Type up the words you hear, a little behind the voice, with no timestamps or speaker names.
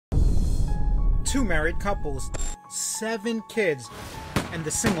2 married couples, 7 kids, and the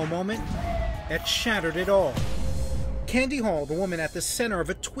single moment that shattered it all. Kandi Hall, the woman at the center of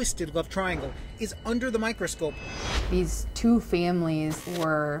a twisted love triangle, is under the microscope. These 2 families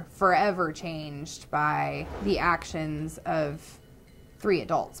were forever changed by the actions of 3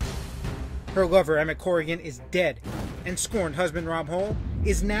 adults. Her lover, Emmett Corrigan, is dead, and scorned husband Rob Hall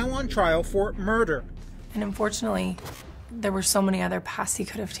is now on trial for murder. And unfortunately, there were so many other paths he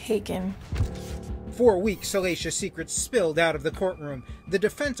could have taken. 4 weeks, salacious secrets spilled out of the courtroom. The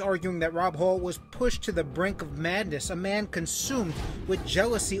defense arguing that Rob Hall was pushed to the brink of madness, a man consumed with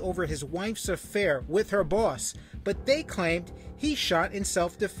jealousy over his wife's affair with her boss. But they claimed he shot in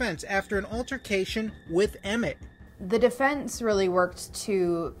self-defense after an altercation with Emmett. The defense really worked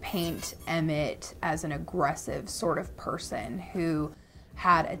to paint Emmett as an aggressive sort of person who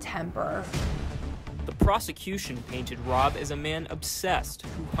had a temper. The prosecution painted Rob as a man obsessed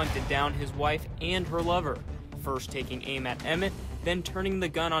who hunted down his wife and her lover, first taking aim at Emmett, then turning the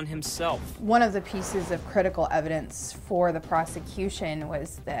gun on himself. One of the pieces of critical evidence for the prosecution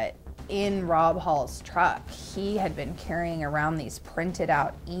was that in Rob Hall's truck, he had been carrying around these printed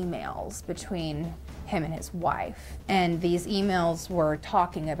out emails between him and his wife. And these emails were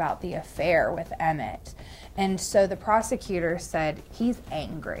talking about the affair with Emmett. And so the prosecutor said, he's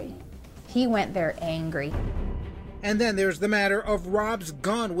angry. He went there angry. And then there's the matter of Rob's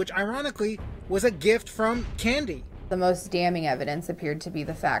gun, which ironically was a gift from Kandi. The most damning evidence appeared to be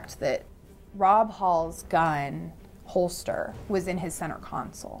the fact that Rob Hall's gun holster was in his center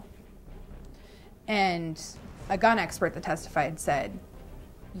console. And a gun expert that testified said,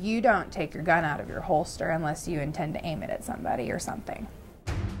 you don't take your gun out of your holster unless you intend to aim it at somebody or something.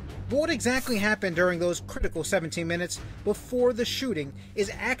 But what exactly happened during those critical 17 minutes before the shooting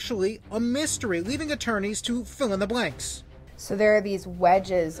is actually a mystery, leaving attorneys to fill in the blanks. So there are these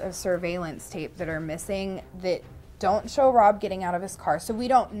wedges of surveillance tape that are missing that don't show Rob getting out of his car. So we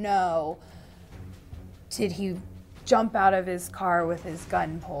don't know, did he jump out of his car with his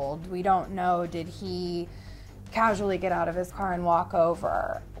gun pulled? We don't know, did he casually get out of his car and walk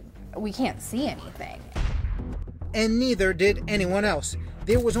over? We can't see anything. And neither did anyone else.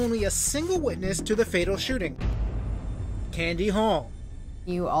 There was only a single witness to the fatal shooting, Kandi Hall.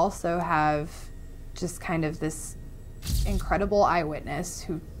 You also have just kind of this incredible eyewitness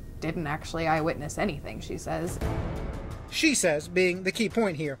who didn't actually eyewitness anything, she says. She says being the key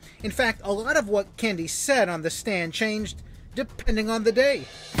point here. In fact, a lot of what Kandi said on the stand changed depending on the day.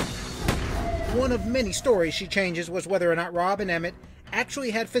 One of many stories she changes was whether or not Rob and Emmett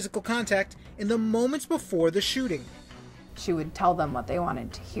actually had physical contact in the moments before the shooting. She would tell them what they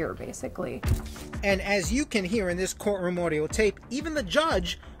wanted to hear, basically. And as you can hear in this courtroom audio tape, even the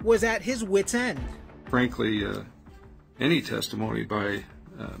judge was at his wit's end. Frankly, any testimony by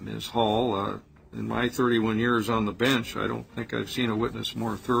Ms. Hall, in my 31 years on the bench, I don't think I've seen a witness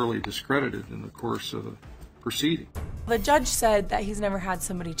more thoroughly discredited in the course of a proceeding. The judge said that he's never had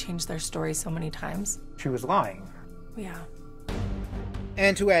somebody change their story so many times. She was lying. Yeah.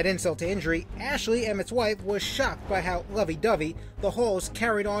 And to add insult to injury, Ashley, Emmett's wife, was shocked by how lovey-dovey the Halls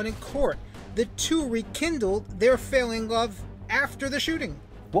carried on in court. The two rekindled their failing love after the shooting.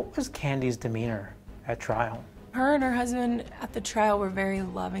 What was Kandi's demeanor at trial? Her and her husband at the trial were very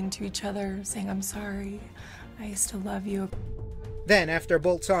loving to each other, saying, I'm sorry, I used to love you. Then, after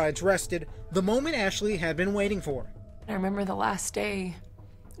both sides rested, the moment Ashley had been waiting for. I remember the last day,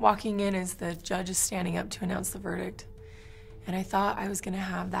 walking in as the judge is standing up to announce the verdict. And I thought I was gonna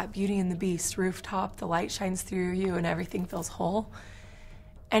have that Beauty and the Beast rooftop, the light shines through you and everything feels whole.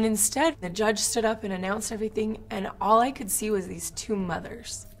 And instead, the judge stood up and announced everything, and all I could see was these 2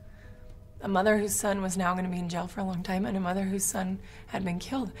 mothers. A mother whose son was now gonna be in jail for a long time, and a mother whose son had been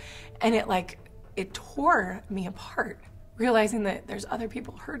killed. And it tore me apart, realizing that there's other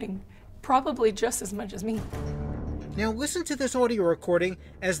people hurting, probably just as much as me. Now listen to this audio recording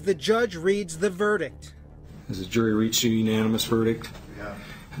as the judge reads the verdict. Has the jury reached a unanimous verdict? Yeah.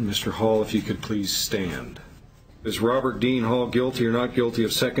 And Mr. Hall, if you could please stand. Is Robert Dean Hall guilty or not guilty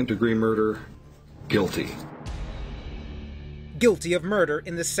of second-degree murder? Guilty. Guilty of murder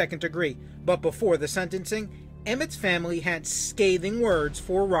in the second degree. But before the sentencing, Emmett's family had scathing words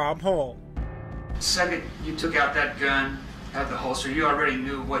for Rob Hall. The second you took out that gun, out the holster, you already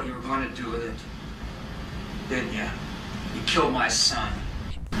knew what you were going to do with it. Didn't you? You killed my son.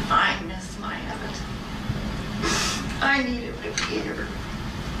 I miss my Emmett. I need him to be here.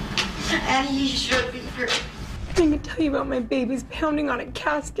 And he should be here. I didn't even tell you about my babies pounding on a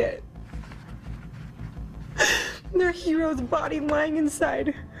casket. Their hero's body lying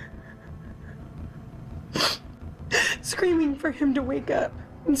inside. Screaming for him to wake up.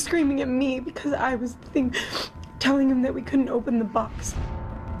 and screaming at me because I was telling him that we couldn't open the box.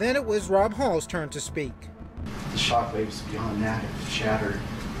 Then it was Rob Hall's turn to speak. The shockwaves beyond that have shattered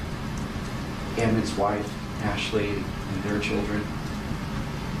Emmett's wife, Ashley, and their children.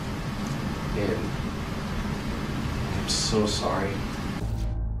 And I'm so sorry.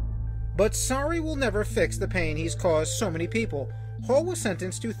 But sorry will never fix the pain he's caused so many people. Hall was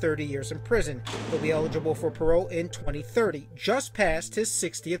sentenced to 30 years in prison. He'll be eligible for parole in 2030, just past his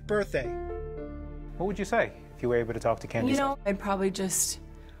 60th birthday. What would you say if you were able to talk to Kandi? You know, I'd probably just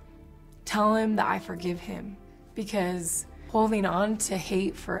tell him that I forgive him, because holding on to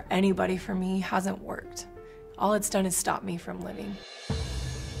hate for anybody for me hasn't worked. All it's done is stop me from living.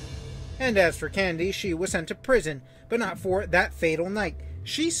 And as for Kandi, she was sent to prison, but not for that fatal night.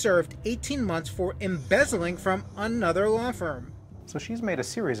 She served 18 months for embezzling from another law firm. So she's made a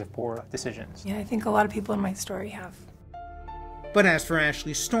series of poor decisions. Yeah, I think a lot of people in my story have. But as for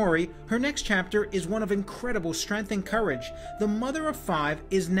Ashley's story, her next chapter is one of incredible strength and courage. The mother of 5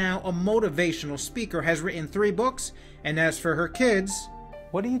 is now a motivational speaker, has written 3 books, and as for her kids...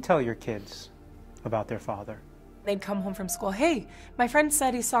 What do you tell your kids about their father? They'd come home from school, hey, my friend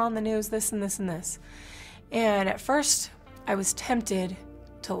said he saw on the news this and this and this. And at first, I was tempted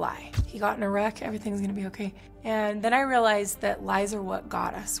to lie. He got in a wreck, everything's gonna be okay. And then I realized that lies are what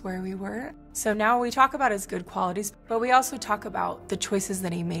got us where we were. So now we talk about his good qualities, but we also talk about the choices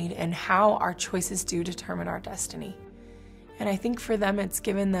that he made and how our choices do determine our destiny. And I think for them, it's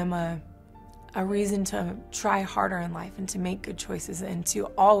given them a reason to try harder in life and to make good choices and to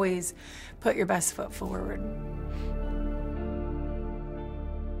always put your best foot forward.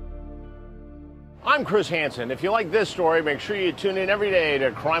 I'm Chris Hansen. If you like this story, make sure you tune in every day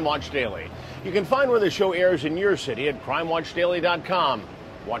to Crime Watch Daily. You can find where the show airs in your city at crimewatchdaily.com.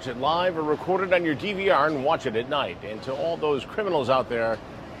 Watch it live or record it on your DVR and watch it at night. And to all those criminals out there,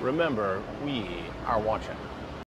 remember, we are watching.